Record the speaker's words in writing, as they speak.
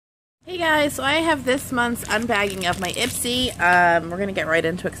Hey guys, so I have this month's unbagging of my Ipsy. We're going to get right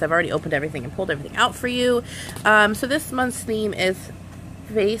into it because I've already opened everything and pulled everything out for you. So this month's theme is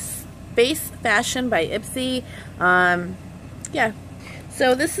Face Fashion by Ipsy. Yeah,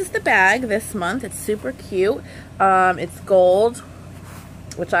 so this is the bag this month. It's super cute. It's gold,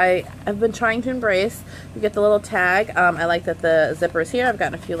 which I have been trying to embrace. You get the little tag. I like that the zipper is here. I've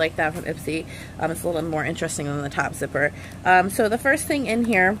gotten a few like that from Ipsy. It's a little more interesting than the top zipper. So the first thing in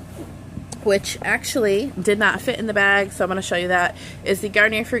here, which actually did not fit in the bag, so I'm going to show you that, is the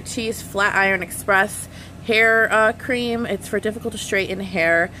Garnier Fruit Cheese Flat Iron Express hair cream. It's for difficult to straighten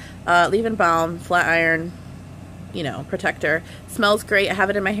hair, leave-in balm, flat iron, you know, protector. Smells great. I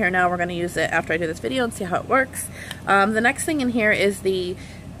have it in my hair now. We're going to use it after I do this video and see how it works. The next thing in here is the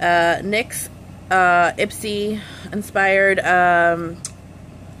NYX Ipsy inspired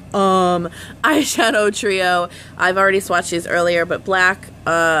eyeshadow trio. I've already swatched these earlier, but black,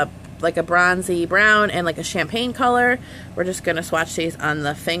 like a bronzy brown, and like a champagne color. We're just going to swatch these on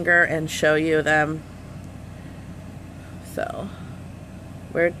the finger and show you them. So,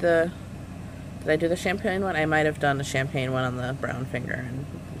 did I do the champagne one? I might have done the champagne one on the brown finger.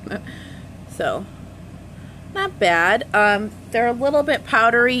 So, not bad. They're a little bit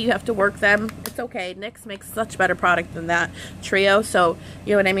powdery. You have to work them. It's okay. NYX makes such better product than that trio. So,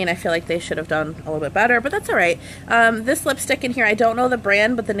 you know what I mean? I feel like they should have done a little bit better, but that's all right. This lipstick in here, I don't know the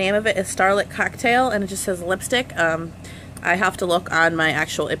brand, but the name of it is Starlit Cocktail, and it just says lipstick. I have to look on my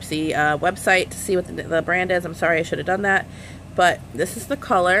actual Ipsy website to see what the brand is. I'm sorry, I should have done that. But this is the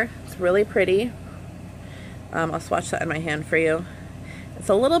color. It's really pretty. I'll swatch that in my hand for you. It's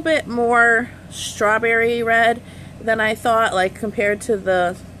a little bit more strawberry red than I thought, like compared to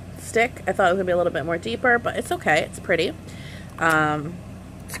the stick. I thought it was going to be a little bit more deeper, but it's okay. It's pretty.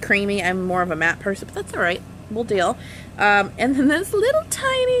 It's creamy. I'm more of a matte person, but that's all right. We'll deal. And then this little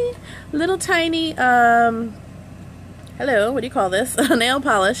tiny, hello, what do you call this? Nail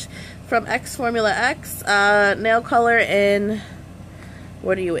polish from X Formula X. Nail color in,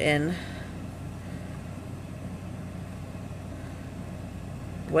 what are you in?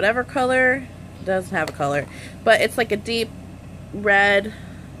 Whatever color, doesn't have a color, but it's like a deep red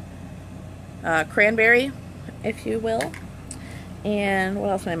cranberry, if you will. And what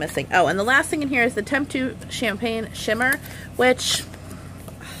else am I missing? Oh, and the last thing in here is the Temptu Champagne Shimmer, which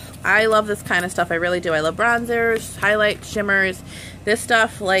I love this kind of stuff. I really do. I love bronzers, highlight, shimmers. This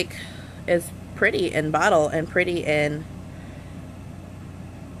stuff like is pretty in bottle and pretty in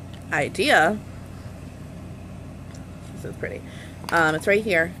idea. This is pretty. It's right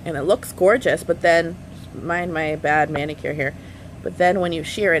here, and it looks gorgeous, but then, mind my bad manicure here, but then when you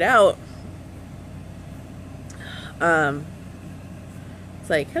shear it out, it's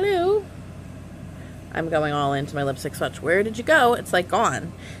like, hello, I'm going all into my lipstick swatch. Where did you go? It's like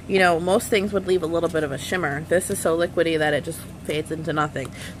gone. You know, most things would leave a little bit of a shimmer. This is so liquidy that it just fades into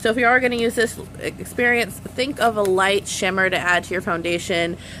nothing. So if you are going to use this experience, think of a light shimmer to add to your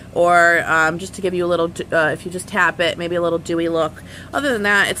foundation, or just to give you a little, if you just tap it, maybe a little dewy look. Other than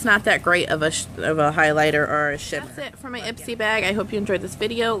that, it's not that great of a highlighter or a shimmer. That's it for my Ipsy bag. I hope you enjoyed this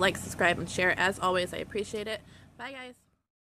video. Like, subscribe, and share. As always, I appreciate it. Bye, guys.